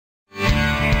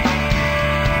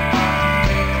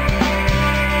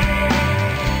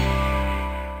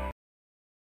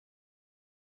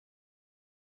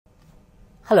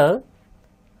Hello,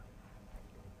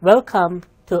 welcome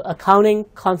to Accounting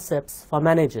Concepts for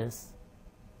Managers.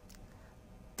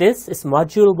 This is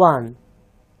Module 1,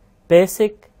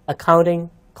 Basic Accounting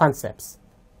Concepts.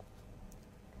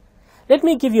 Let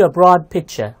me give you a broad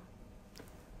picture.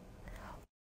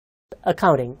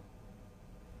 Accounting.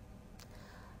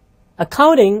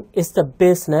 Accounting is the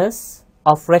business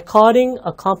of recording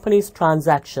a company's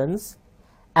transactions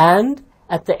and,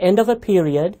 at the end of a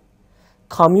period,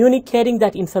 communicating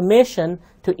that information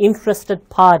to interested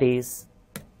parties.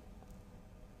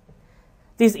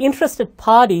 These interested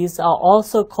parties are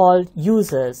also called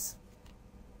users.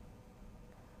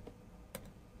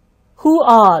 Who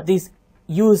are these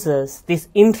users, these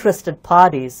interested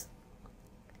parties?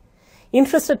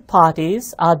 Interested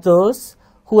parties are those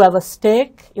who have a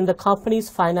stake in the company's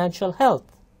financial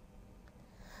health.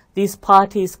 These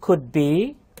parties could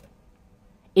be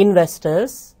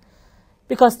investors,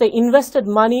 because they invested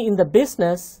money in the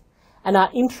business and are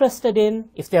interested in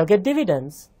if they'll get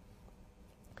dividends.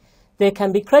 They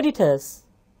can be creditors,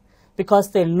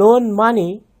 because they loan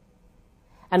money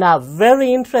and are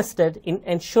very interested in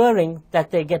ensuring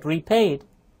that they get repaid.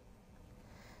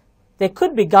 They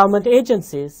could be government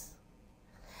agencies.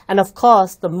 And of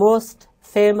course, the most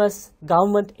famous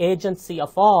government agency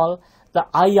of all, the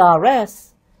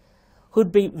IRS,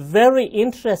 would be very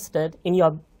interested in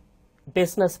your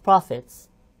business profits.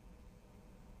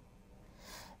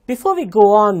 Before we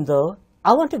go on though,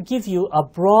 I want to give you a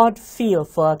broad feel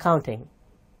for accounting.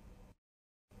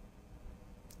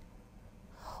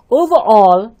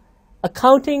 Overall,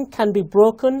 accounting can be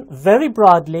broken very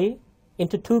broadly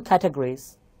into two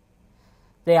categories.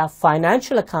 They are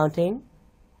financial accounting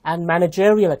and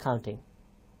managerial accounting.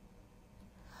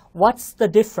 What's the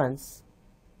difference?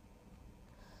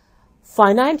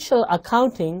 Financial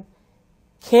accounting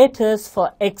caters for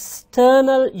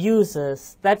external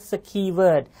users. That's the key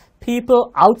word.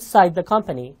 People outside the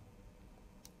company.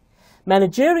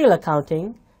 Managerial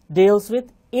accounting deals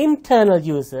with internal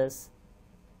users.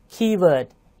 Key word,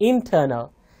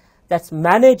 internal. That's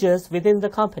managers within the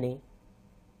company.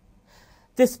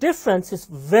 This difference is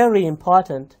very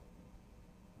important.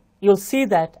 You'll see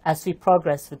that as we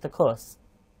progress with the course.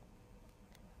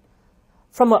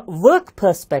 From a work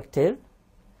perspective,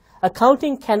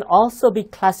 accounting can also be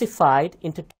classified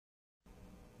into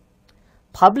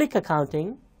public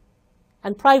accounting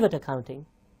and private accounting.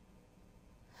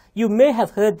 You may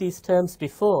have heard these terms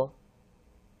before.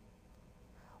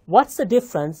 What's the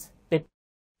difference between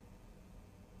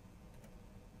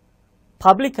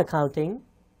public accounting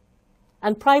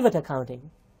and private accounting?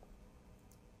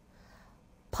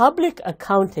 Public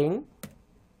accounting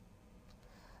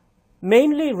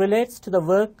mainly relates to the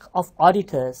work of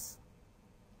auditors.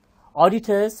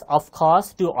 Auditors, of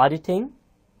course, do auditing,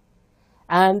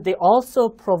 and they also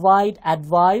provide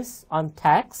advice on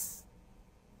tax,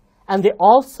 and they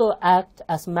also act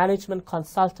as management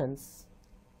consultants.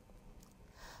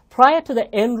 Prior to the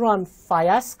Enron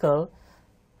fiasco,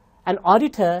 an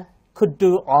auditor could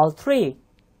do all three.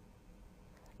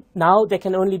 Now they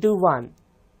can only do one.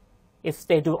 If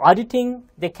they do auditing,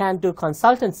 they can't do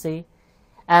consultancy,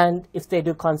 and if they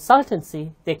do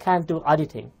consultancy, they can't do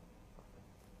auditing.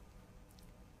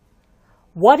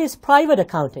 What is private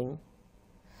accounting?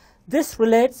 This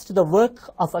relates to the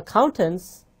work of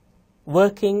accountants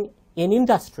working in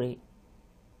industry.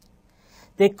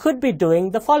 They could be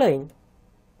doing the following.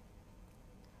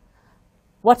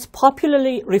 What's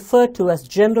popularly referred to as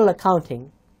general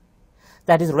accounting,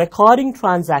 that is recording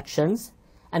transactions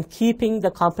and keeping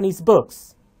the company's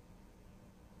books.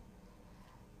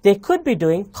 They could be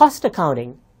doing cost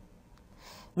accounting,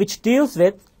 which deals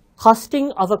with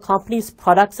costing of a company's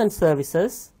products and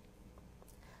services,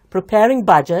 preparing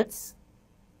budgets,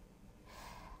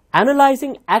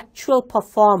 analyzing actual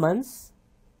performance,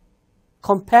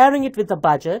 comparing it with the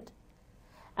budget,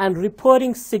 and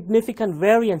reporting significant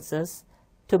variances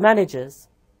to managers.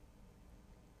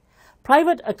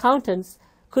 Private accountants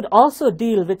could also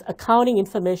deal with accounting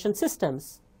information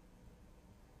systems.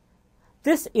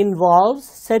 This involves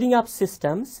setting up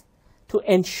systems to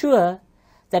ensure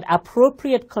that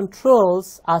appropriate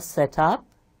controls are set up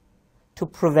to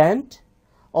prevent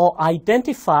or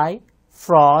identify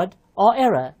fraud or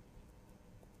error.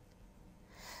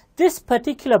 This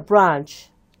particular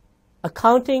branch,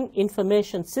 accounting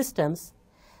information systems,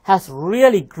 has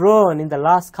really grown in the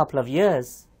last couple of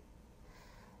years.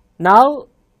 Now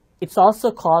it's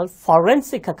also called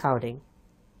forensic accounting.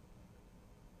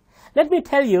 Let me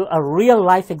tell you a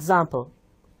real-life example.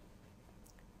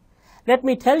 Let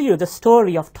me tell you the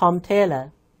story of Tom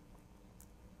Taylor.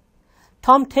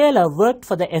 Tom Taylor worked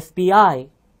for the FBI.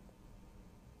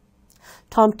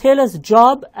 Tom Taylor's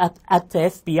job at the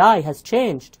FBI has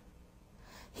changed.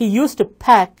 He used to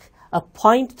pack a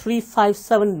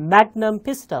 .357 Magnum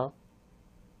pistol.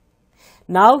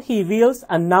 Now he wields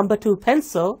a No. 2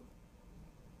 pencil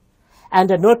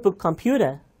and a notebook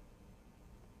computer.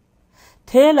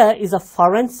 Taylor is a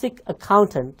forensic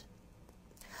accountant,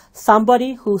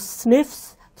 somebody who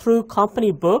sniffs through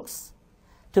company books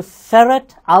to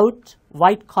ferret out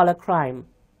white-collar crime.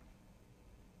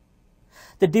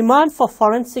 The demand for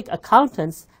forensic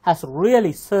accountants has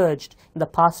really surged in the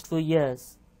past few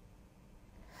years.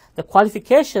 The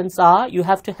qualifications are you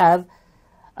have to have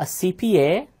a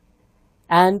CPA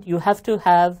and you have to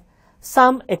have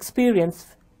some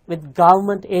experience with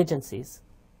government agencies.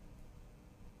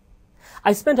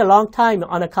 I spent a long time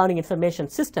on accounting information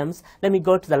systems. Let me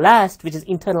go to the last, which is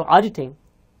internal auditing.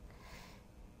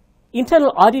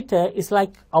 Internal auditor is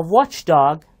like a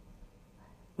watchdog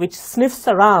which sniffs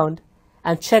around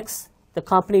and checks the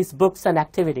company's books and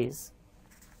activities.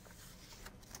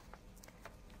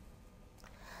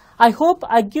 I hope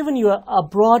I've given you a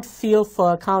broad feel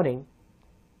for accounting.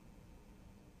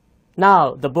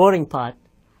 Now, the boring part.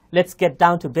 Let's get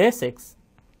down to basics.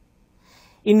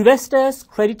 Investors,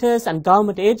 creditors, and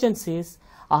government agencies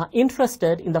are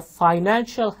interested in the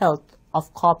financial health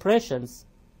of corporations.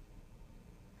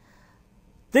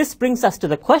 This brings us to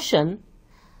the question,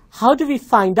 how do we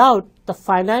find out the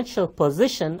financial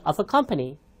position of a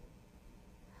company?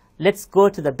 Let's go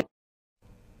to the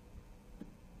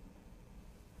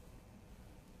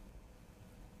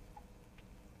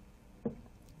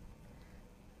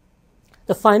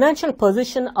financial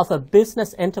position of a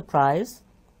business enterprise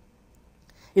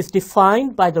is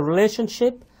defined by the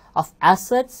relationship of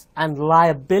assets and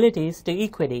liabilities to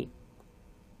equity.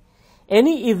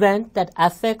 Any event that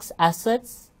affects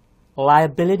assets,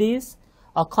 liabilities,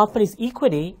 or company's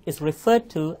equity is referred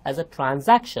to as a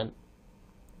transaction.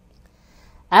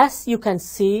 As you can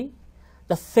see,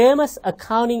 the famous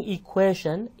accounting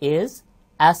equation is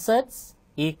assets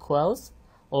equals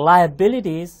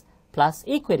liabilities plus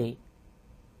equity.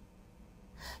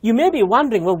 You may be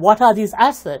wondering, well, what are these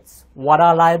assets? What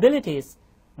are liabilities?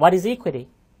 What is equity?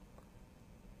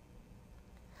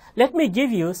 Let me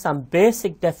give you some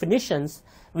basic definitions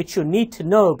which you need to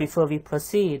know before we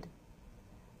proceed.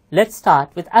 Let's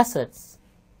start with assets.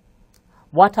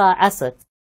 What are assets?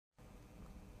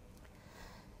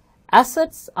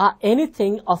 Assets are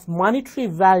anything of monetary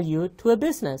value to a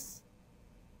business.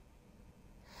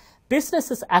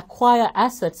 Businesses acquire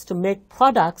assets to make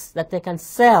products that they can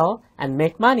sell and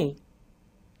make money.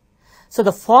 So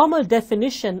the formal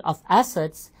definition of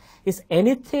assets is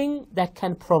anything that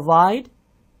can provide,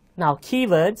 now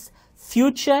keywords,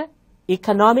 future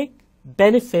economic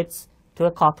benefits to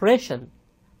a corporation.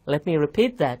 Let me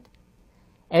repeat that.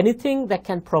 Anything that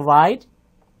can provide,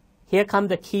 here come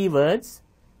the keywords,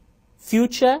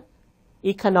 future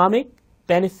economic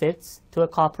benefits to a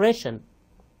corporation.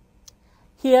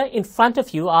 Here in front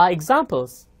of you are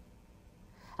examples.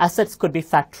 Assets could be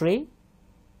factory,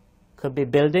 could be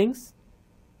buildings,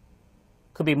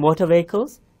 could be motor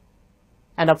vehicles,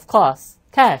 and of course,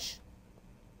 cash.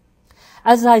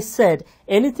 As I said,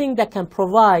 anything that can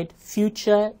provide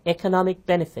future economic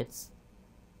benefits.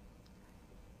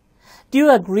 Do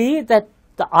you agree that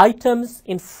the items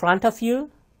in front of you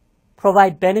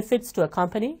provide benefits to a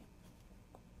company?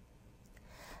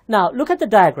 Now, look at the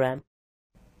diagram.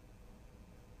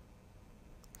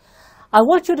 I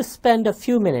want you to spend a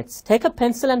few minutes, take a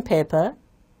pencil and paper,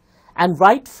 and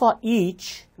write for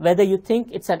each whether you think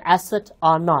it's an asset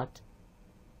or not.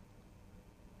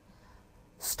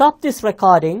 Stop this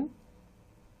recording,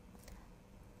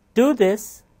 do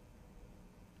this,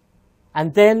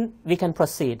 and then we can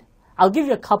proceed. I'll give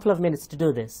you a couple of minutes to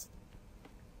do this.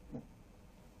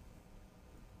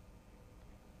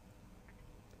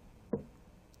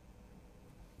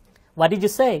 What did you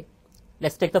say?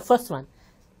 Let's take the first one.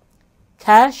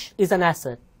 Cash is an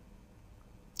asset.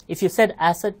 If you said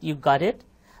asset, you got it.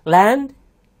 Land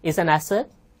is an asset.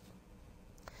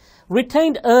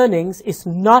 Retained earnings is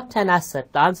not an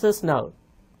asset. The answer is no.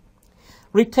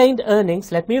 Retained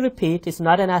earnings, let me repeat, is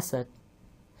not an asset.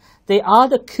 They are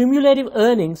the cumulative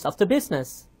earnings of the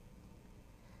business.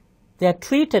 They are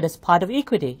treated as part of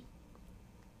equity.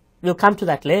 We'll come to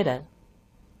that later.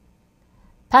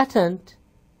 Patent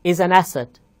is an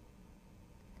asset.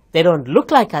 They don't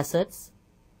look like assets,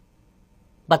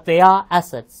 but they are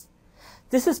assets.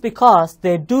 This is because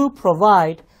they do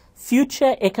provide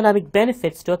future economic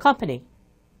benefits to a company.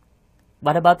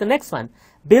 What about the next one?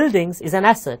 Buildings is an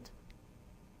asset.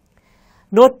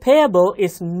 Note payable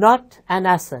is not an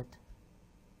asset.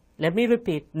 Let me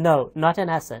repeat, no, not an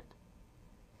asset.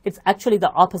 It's actually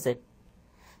the opposite.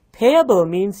 Payable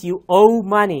means you owe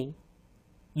money.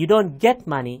 You don't get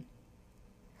money.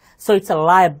 So it's a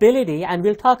liability, and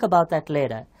we'll talk about that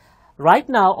later. Right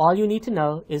now, all you need to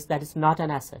know is that it's not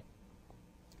an asset.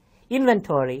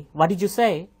 Inventory, what did you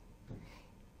say?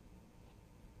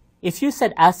 If you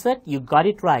said asset, you got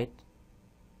it right.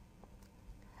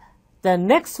 The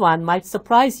next one might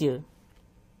surprise you.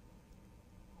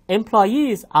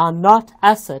 Employees are not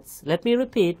assets. Let me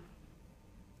repeat,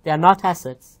 they are not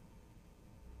assets.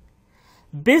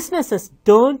 Businesses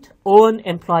don't own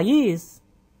employees.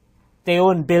 They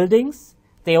own buildings,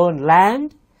 they own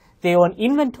land, they own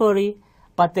inventory,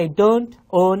 but they don't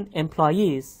own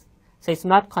employees. So it's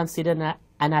not considered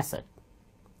an asset.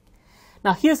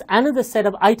 Now here's another set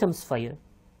of items for you.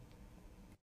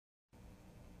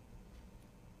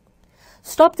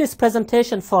 Stop this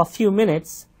presentation for a few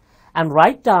minutes and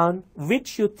write down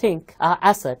which you think are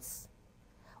assets.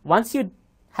 Once you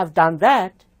have done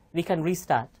that, we can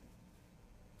restart.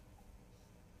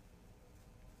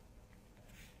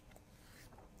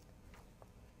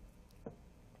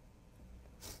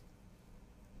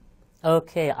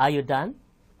 Okay, are you done?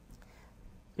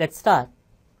 Let's start.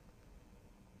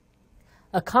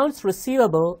 Accounts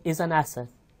receivable is an asset.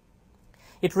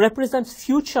 It represents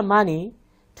future money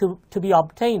to be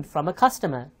obtained from a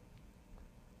customer.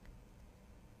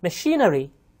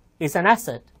 Machinery is an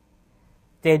asset.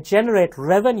 They generate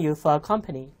revenue for a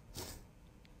company.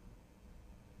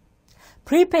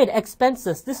 Prepaid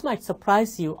expenses, this might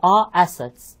surprise you, are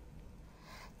assets.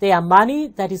 They are money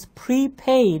that is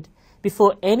prepaid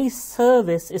before any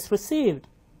service is received.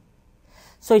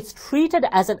 So it's treated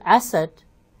as an asset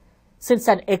since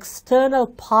an external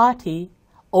party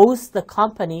owes the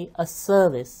company a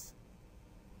service.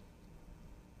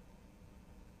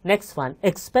 Next one,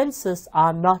 expenses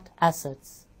are not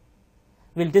assets.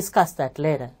 We'll discuss that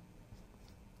later.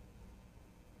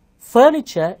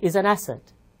 Furniture is an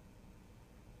asset.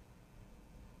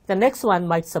 The next one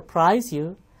might surprise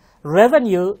you.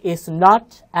 Revenue is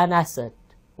not an asset.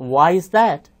 Why is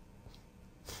that?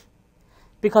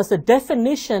 Because the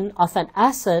definition of an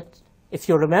asset, if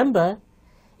you remember,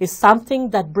 is something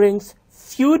that brings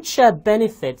future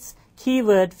benefits.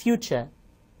 Keyword future.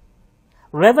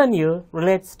 Revenue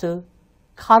relates to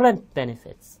current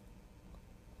benefits.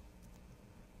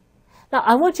 Now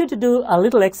I want you to do a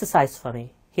little exercise for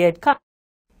me. Here it comes.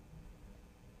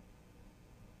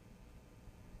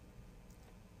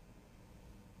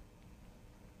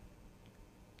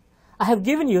 I have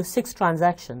given you 6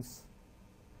 transactions.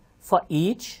 For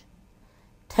each,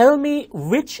 tell me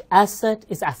which asset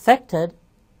is affected,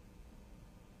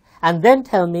 and then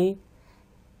tell me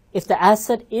if the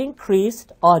asset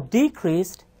increased or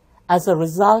decreased as a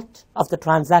result of the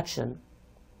transaction.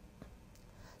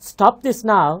 Stop this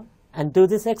now and do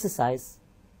this exercise.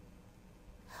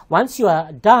 Once you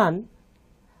are done,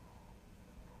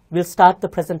 we'll start the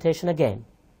presentation again.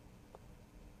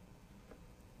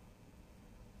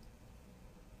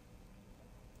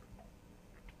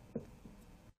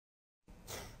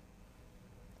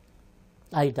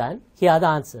 Are you done? Here are the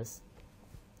answers.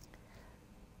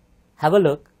 Have a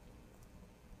look.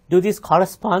 Do these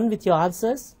correspond with your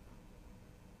answers?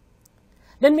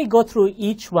 Let me go through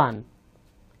each one.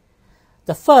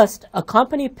 The first, a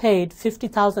company paid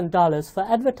 $50,000 for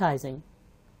advertising.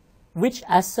 Which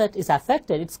asset is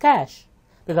affected? It's cash,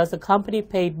 because the company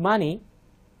paid money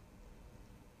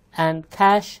and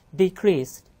cash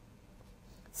decreased.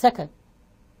 Second,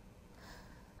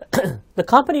 the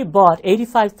company bought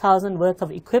 $85,000 worth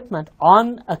of equipment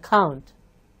on account.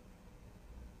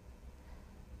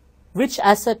 Which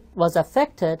asset was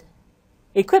affected?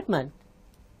 Equipment,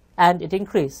 and it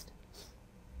increased.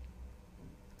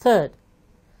 Third,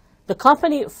 the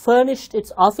company furnished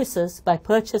its offices by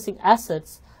purchasing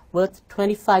assets worth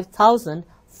 $25,000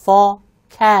 for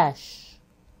cash.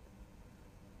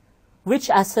 Which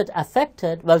asset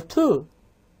affected? Well, 2.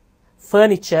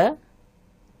 Furniture,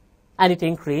 and it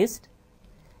increased,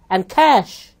 and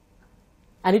cash,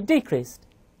 and it decreased.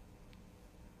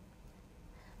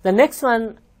 The next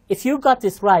one, if you got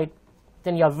this right,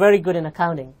 then you're very good in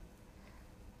accounting.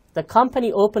 The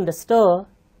company opened a store.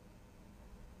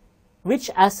 Which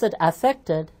asset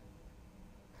affected?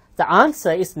 The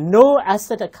answer is no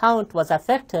asset account was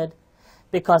affected,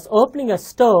 because opening a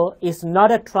store is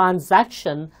not a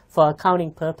transaction for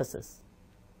accounting purposes.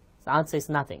 The answer is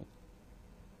nothing.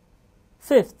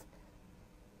 Fifth,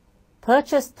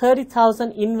 purchased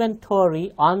 $30,000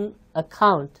 inventory on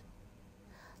account.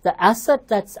 The asset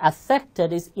that's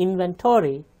affected is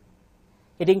inventory.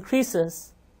 It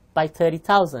increases by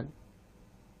 $30,000.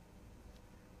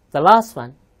 The last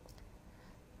one.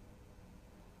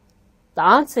 The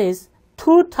answer is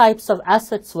two types of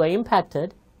assets were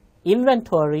impacted,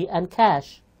 inventory and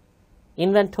cash.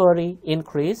 Inventory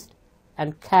increased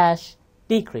and cash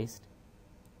decreased.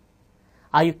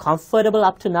 Are you comfortable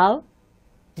up to now?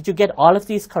 Did you get all of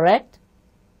these correct?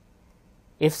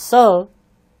 If so,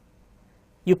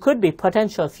 you could be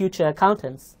potential future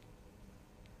accountants.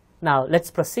 Now,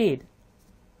 let's proceed.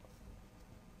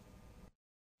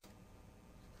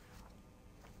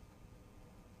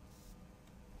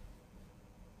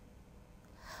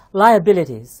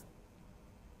 Liabilities.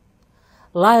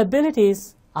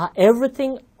 Liabilities are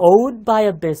everything owed by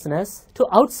a business to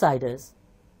outsiders.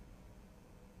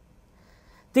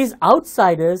 These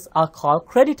outsiders are called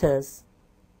creditors.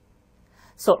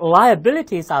 So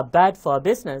liabilities are bad for a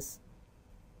business.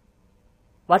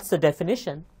 What's the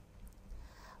definition?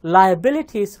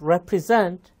 Liabilities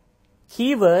represent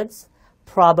keywords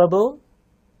probable,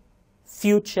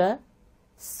 future,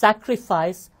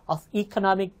 sacrifice of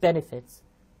economic benefits.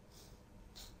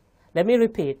 Let me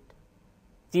repeat.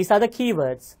 These are the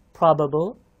keywords: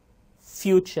 probable,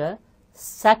 future,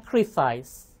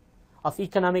 sacrifice of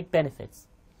economic benefits.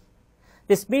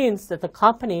 This means that the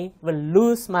company will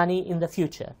lose money in the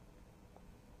future.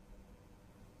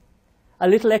 A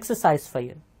little exercise for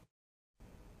you.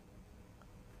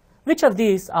 Which of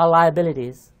these are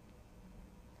liabilities?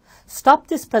 Stop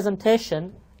this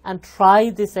presentation and try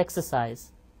this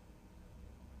exercise.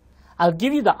 I'll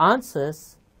give you the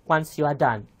answers once you are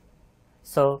done.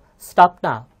 So stop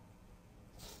now.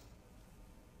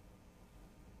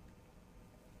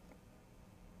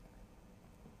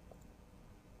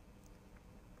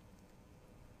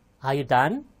 Are you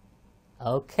done?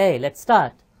 Okay, let's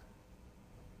start.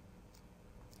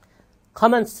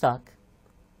 Common stock.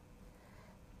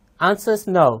 Answers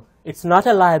no. It's not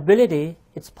a liability,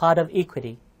 it's part of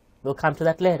equity. We'll come to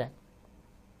that later.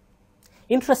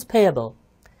 Interest payable.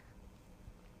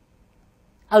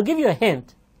 I'll give you a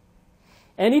hint.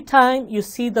 Anytime you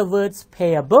see the words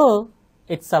payable,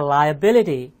 it's a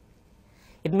liability.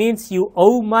 It means you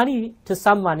owe money to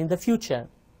someone in the future.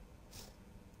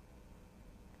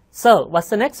 So, what's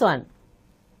the next one?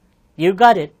 You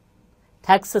got it.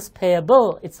 Taxes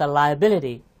payable, it's a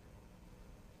liability.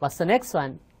 What's the next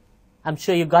one? I'm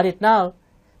sure you got it now.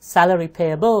 Salary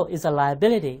payable is a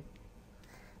liability.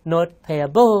 Note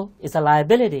payable is a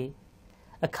liability.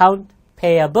 Account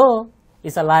payable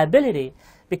is a liability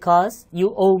because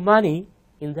you owe money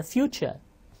in the future.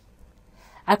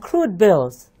 Accrued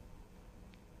bills.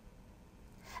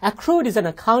 Accrued is an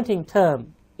accounting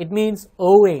term. It means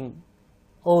owing.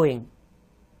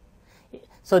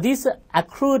 So this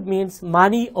accrued means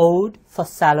money owed for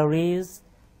salaries,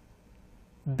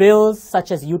 bills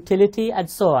such as utility and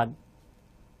so on.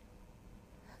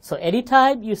 So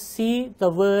anytime you see the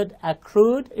word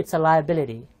accrued, it's a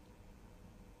liability.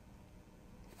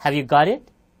 Have you got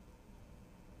it?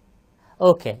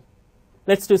 Okay,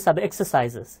 let's do some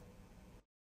exercises.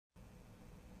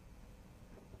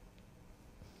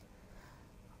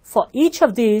 For each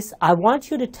of these, I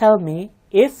want you to tell me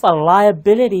if a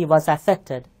liability was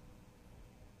affected.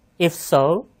 If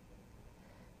so,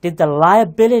 did the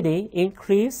liability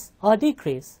increase or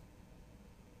decrease?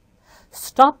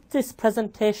 Stop this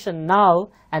presentation now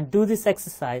and do this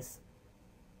exercise.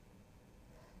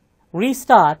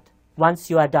 Restart once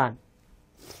you are done.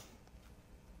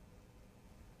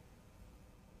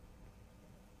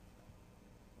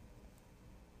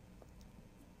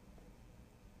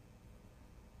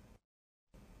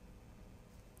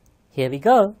 Here we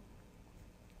go.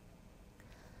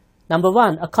 Number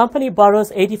 1, a company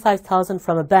borrows $85,000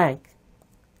 from a bank.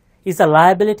 Is the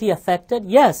liability affected?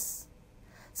 Yes.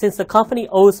 Since the company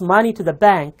owes money to the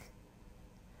bank,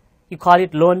 you call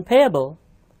it loan payable.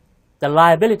 The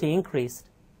liability increased.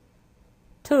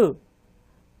 2,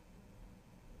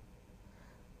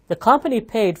 the company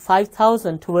paid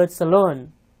 $5,000 towards the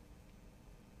loan.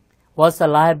 Was the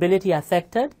liability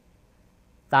affected?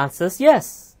 The answer is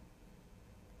yes.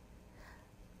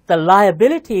 The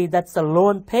liability, that's the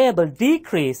loan payable,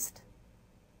 decreased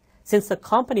since the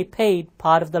company paid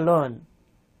part of the loan.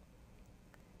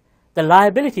 The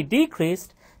liability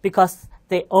decreased because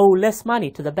they owe less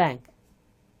money to the bank.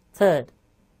 3rd,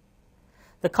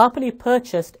 the company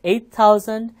purchased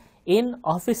 $8,000 in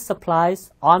office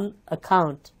supplies on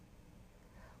account.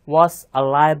 Was a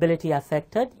liability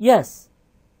affected? Yes.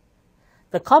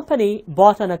 The company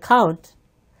bought an account,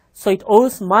 so it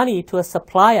owes money to a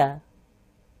supplier.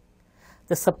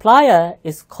 The supplier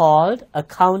is called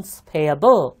accounts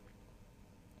payable.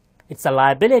 It's a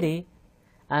liability,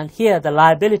 and here the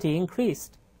liability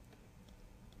increased.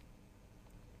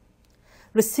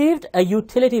 Received a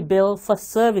utility bill for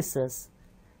services.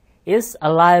 Is a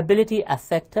liability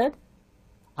affected?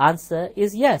 Answer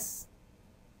is yes.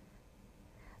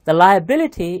 The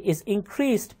liability is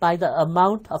increased by the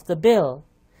amount of the bill.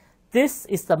 This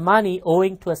is the money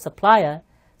owing to a supplier.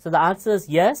 So the answer is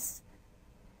yes.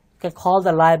 You can call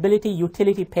the liability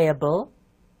utility payable,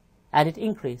 and it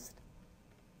increased.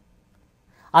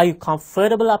 Are you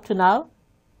comfortable up to now?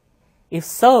 If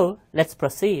so, let's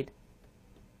proceed.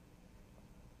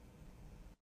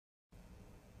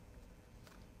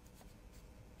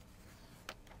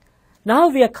 Now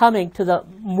we are coming to the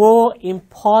more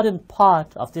important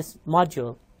part of this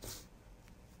module.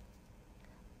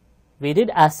 We did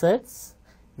assets,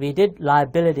 we did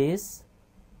liabilities.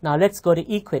 Now let's go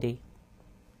to equity.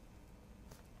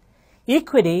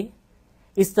 Equity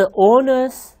is the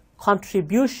owner's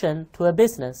contribution to a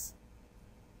business.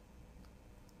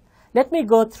 Let me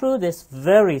go through this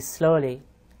very slowly.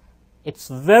 It's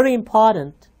very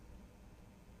important,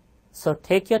 so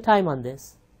take your time on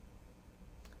this.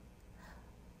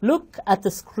 Look at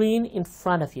the screen in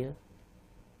front of you.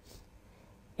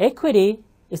 Equity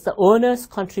is the owner's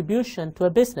contribution to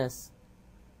a business.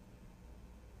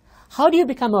 How do you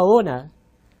become an owner?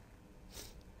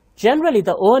 Generally,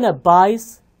 the owner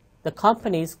buys the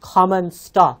company's common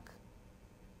stock.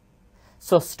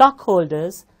 So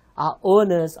stockholders are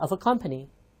owners of a company.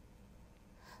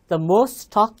 The more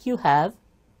stock you have,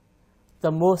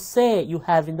 the more say you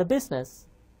have in the business.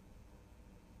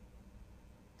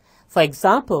 For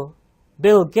example,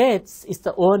 Bill Gates is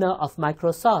the owner of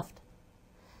Microsoft.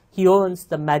 He owns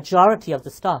the majority of the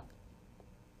stock.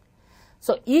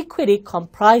 So equity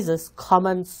comprises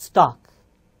common stock.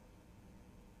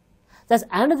 There's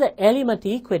another element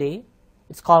to equity.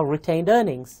 It's called retained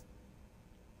earnings.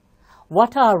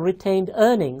 What are retained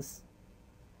earnings?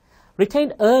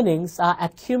 Retained earnings are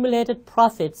accumulated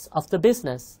profits of the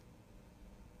business.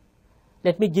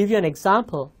 Let me give you an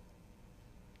example.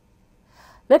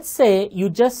 Let's say you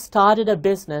just started a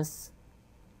business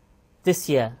this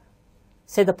year.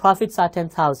 Say the profits are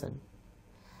 10,000.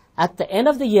 At the end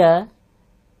of the year,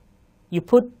 you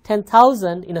put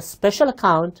 10,000 in a special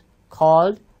account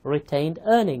called retained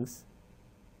earnings.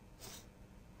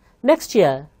 Next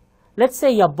year, let's say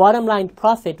your bottom line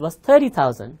profit was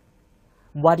 30,000.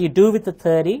 What do you do with the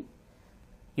 30?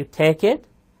 You take it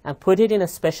and put it in a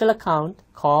special account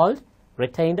called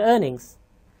retained earnings.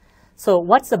 So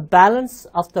what's the balance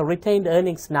of the retained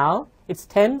earnings now? It's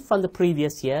 10 from the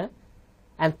previous year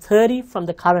and 30 from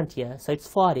the current year, so it's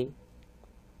 40,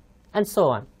 and so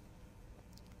on.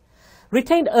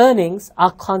 Retained earnings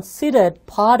are considered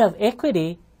part of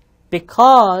equity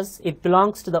because it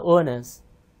belongs to the owners.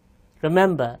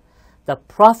 Remember, the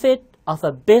profit of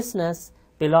a business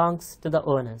belongs to the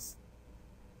owners.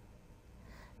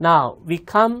 Now, we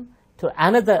come to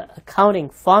another accounting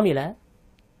formula.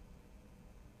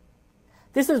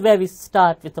 This is where we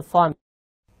start with the formula,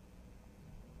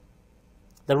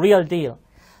 the real deal.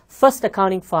 First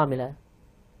accounting formula.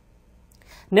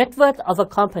 Net worth of a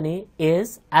company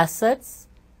is assets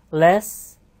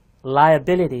less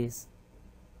liabilities.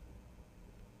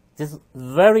 This is a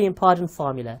very important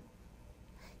formula.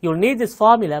 You'll need this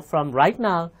formula from right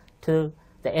now to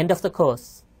the end of the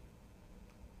course.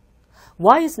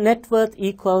 Why is net worth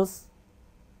equals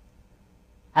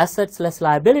assets less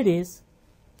liabilities?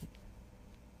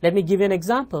 Let me give you an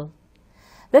example.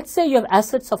 Let's say you have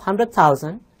assets of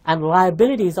 100,000 and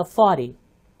liabilities of 40.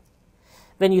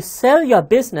 When you sell your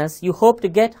business, you hope to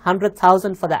get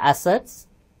 100,000 for the assets,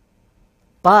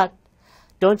 but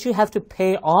don't you have to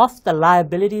pay off the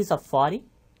liabilities of 40?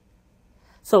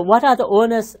 So what are the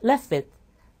owners left with?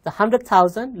 The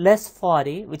 100,000 less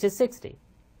 40, which is 60.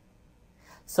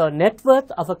 So net worth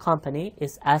of a company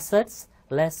is assets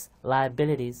less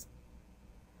liabilities.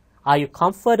 Are you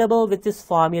comfortable with this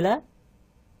formula?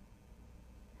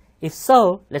 If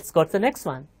so, let's go to the next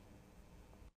one.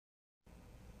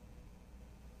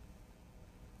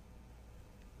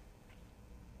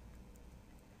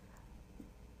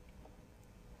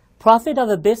 Profit of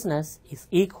a business is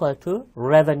equal to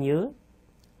revenue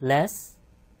less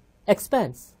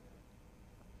expense.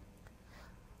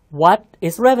 What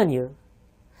is revenue?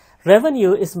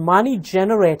 Revenue is money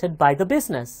generated by the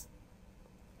business.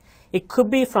 It could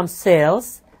be from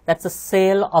sales, that's a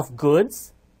sale of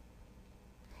goods.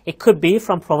 It could be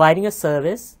from providing a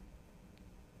service.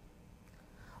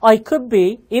 Or it could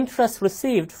be interest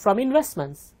received from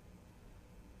investments.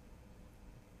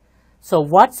 So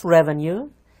what's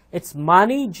revenue? It's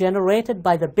money generated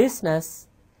by the business,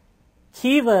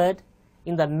 keyword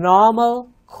in the normal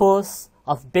course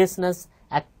of business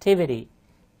activity.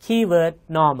 Keyword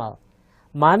normal.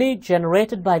 Money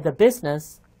generated by the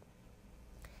business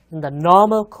in the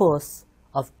normal course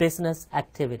of business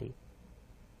activity.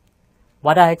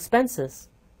 What are expenses?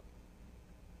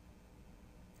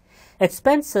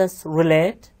 Expenses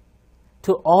relate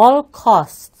to all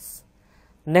costs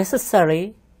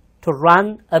necessary to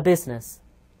run a business.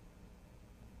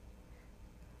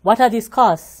 What are these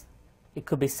costs? It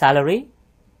could be salary,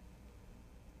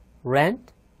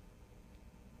 rent,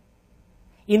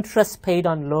 interest paid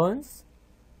on loans,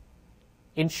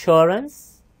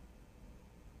 insurance,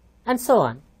 and so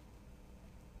on.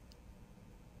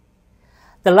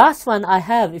 The last one I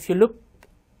have, if you look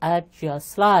at your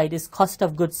slide, is cost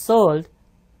of goods sold.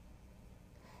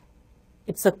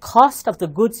 It's the cost of the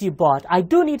goods you bought. I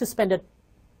do need to spend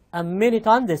a minute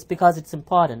on this because it's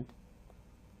important.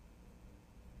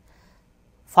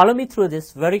 Follow me through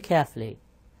this very carefully.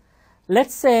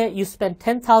 Let's say you spent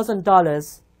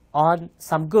 $10,000 on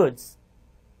some goods.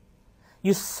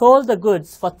 You sold the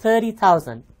goods for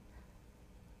 $30,000.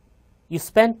 You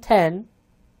spent 10,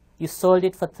 you sold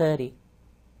it for 30.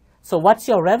 So what's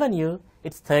your revenue?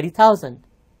 It's 30,000.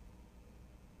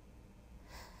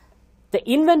 The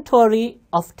inventory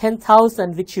of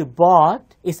 10,000 which you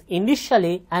bought is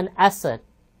initially an asset.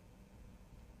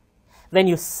 When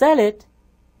you sell it,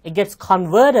 it gets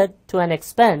converted to an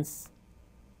expense.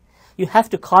 You have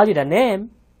to call it a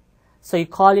name, so you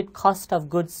call it cost of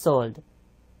goods sold.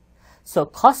 So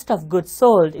cost of goods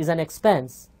sold is an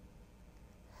expense.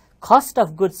 Cost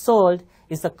of goods sold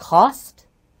is the cost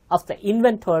of the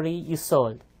inventory you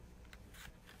sold.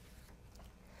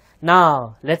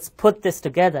 Now, let's put this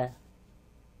together.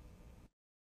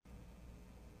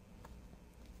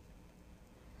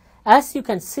 As you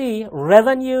can see,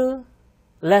 revenue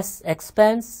less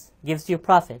expense gives you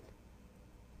profit.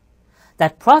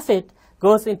 That profit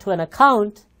goes into an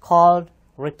account called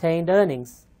retained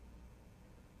earnings.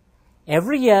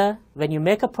 Every year, when you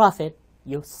make a profit,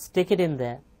 you stick it in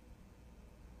there.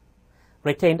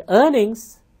 Retained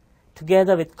earnings,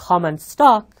 together with common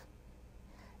stock,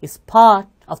 is part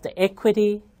of the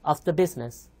equity of the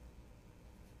business.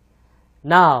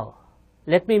 Now,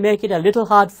 let me make it a little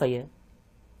hard for you.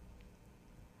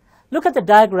 Look at the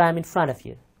diagram in front of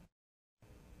you.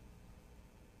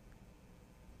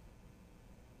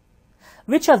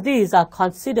 Which of these are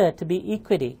considered to be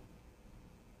equity?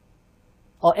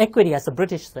 Or equity, as the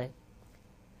British say.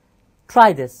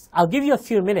 Try this. I'll give you a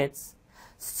few minutes.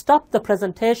 Stop the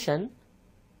presentation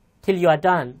till you are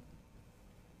done.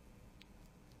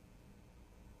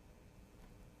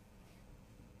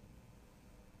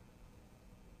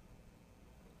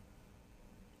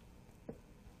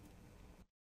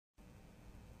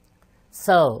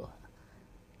 So,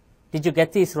 did you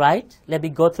get these right? Let me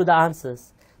go through the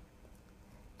answers.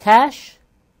 Cash?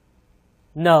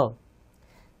 No.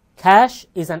 Cash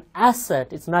is an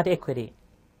asset, it's not equity.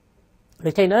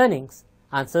 Retained earnings?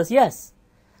 Answers yes.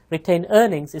 Retained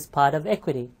earnings is part of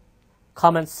equity.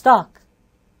 Common stock?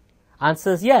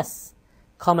 Answers yes.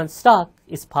 Common stock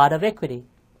is part of equity.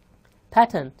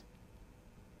 Patent?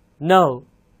 No.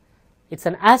 It's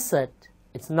an asset,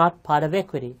 it's not part of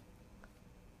equity.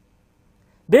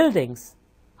 Buildings?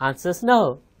 Answers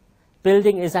no.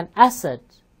 Building is an asset,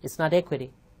 it's not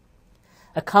equity.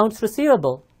 Accounts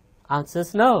receivable?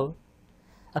 Answers no.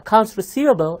 Accounts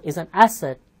receivable is an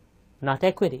asset, not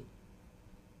equity.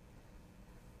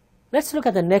 Let's look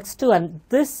at the next two, and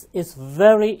this is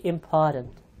very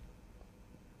important.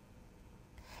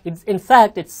 In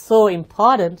fact, it's so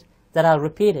important that I'll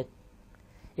repeat it.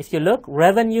 If you look,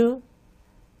 revenue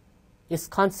is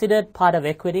considered part of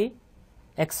equity.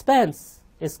 Expense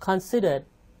is considered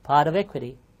part of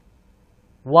equity.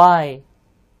 Why?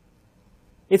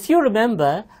 If you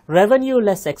remember, revenue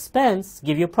less expense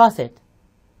give you profit.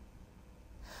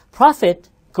 Profit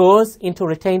goes into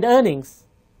retained earnings.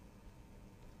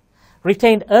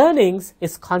 Retained earnings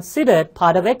is considered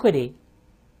part of equity.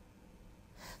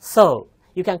 So,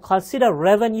 you can consider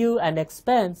revenue and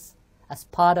expense as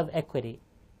part of equity.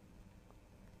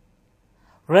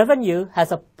 Revenue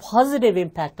has a positive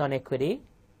impact on equity.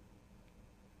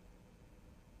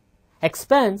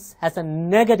 Expense has a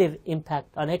negative impact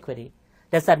on equity.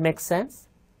 Does that make sense?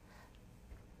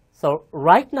 So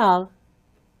right now,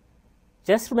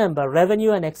 just remember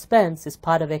revenue and expense is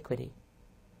part of equity.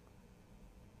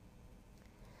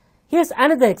 Here's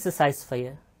another exercise for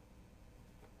you.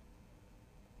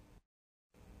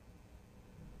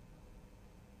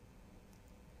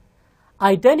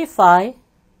 Identify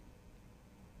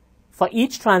for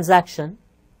each transaction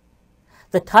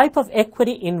the type of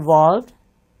equity involved,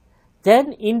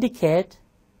 then indicate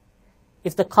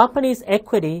if the company's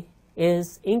equity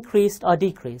is increased or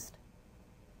decreased.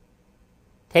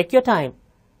 Take your time.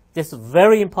 This is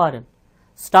very important.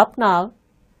 Stop now,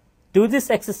 do this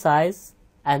exercise,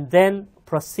 and then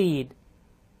proceed.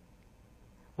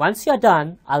 Once you're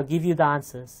done, I'll give you the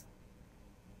answers.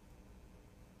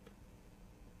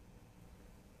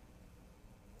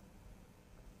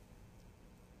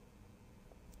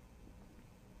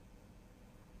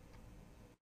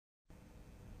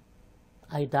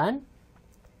 Are you done?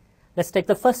 Let's take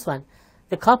the first one.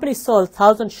 The company sold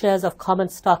 1,000 shares of common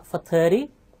stock for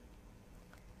 30.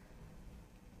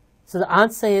 So the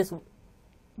answer is,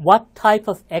 what type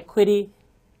of equity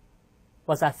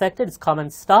was affected? It's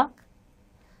common stock.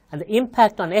 And the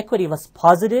impact on equity was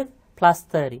positive, plus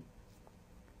 30.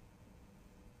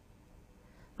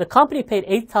 The company paid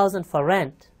 8,000 for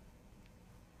rent.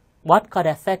 What got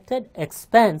affected?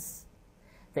 Expense.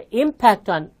 The impact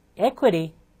on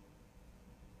equity,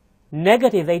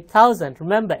 negative 8,000.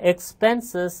 Remember,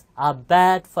 expenses are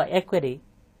bad for equity.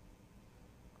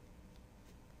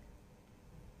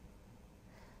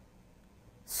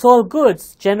 Sold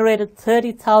goods generated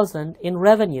 30,000 in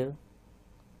revenue.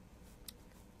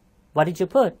 What did you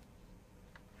put?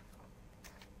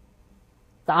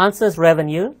 The answer is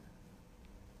revenue.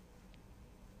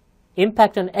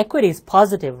 Impact on equity is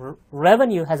positive.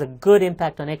 Revenue has a good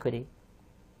impact on equity.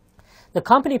 The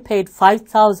company paid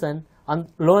 5,000 on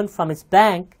loan from its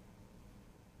bank.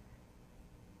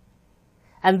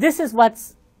 And this is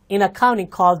what's in accounting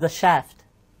called the shaft.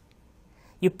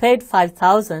 You paid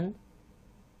 5,000.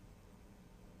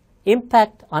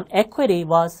 Impact on equity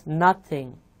was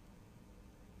nothing.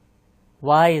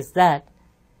 Why is that?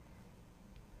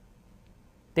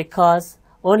 Because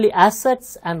only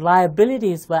assets and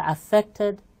liabilities were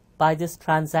affected by this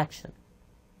transaction.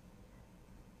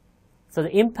 So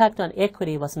the impact on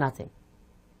equity was nothing.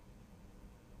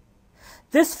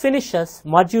 This finishes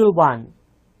Module 1.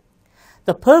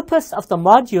 The purpose of the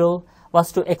module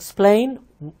was to explain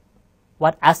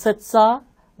what assets are,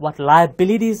 what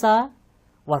liabilities are,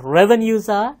 what revenues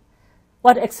are,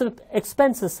 what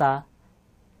expenses are,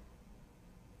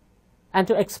 and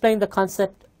to explain the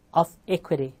concept of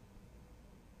equity.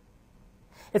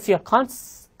 If you're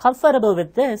comfortable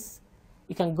with this,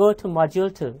 you can go to Module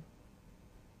 2.